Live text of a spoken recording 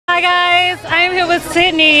I am here with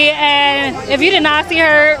Sydney, and if you did not see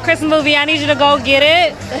her Christmas movie, I need you to go get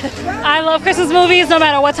it. I love Christmas movies no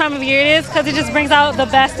matter what time of year it is because it just brings out the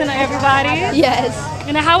best in everybody. Yes.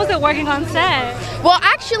 And how was it working on set? Well,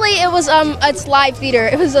 actually, it was it's live theater.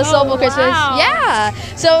 It was a soulful Christmas. Yeah.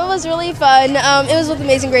 So it was really fun. It was with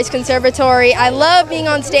Amazing Grace Conservatory. I love being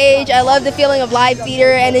on stage. I love the feeling of live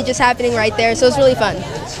theater and it just happening right there. So it was really fun.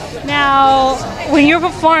 Now, when you're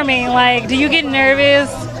performing, like, do you get nervous?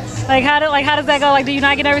 Like how does that go? Like, do you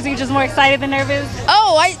not get nervous? Are you just more excited than nervous?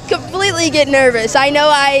 Oh, I completely get nervous. I know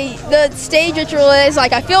the stage ritual is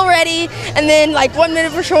like I feel ready, and then like 1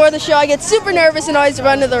 minute before the show, I get super nervous and always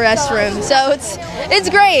run to the restroom. So it's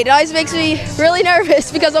great. It always makes me really nervous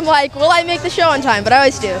because I'm like, will I make the show on time? But I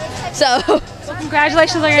always do. So. Well,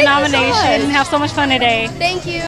 congratulations on your nomination. And have so much fun today. Thank you.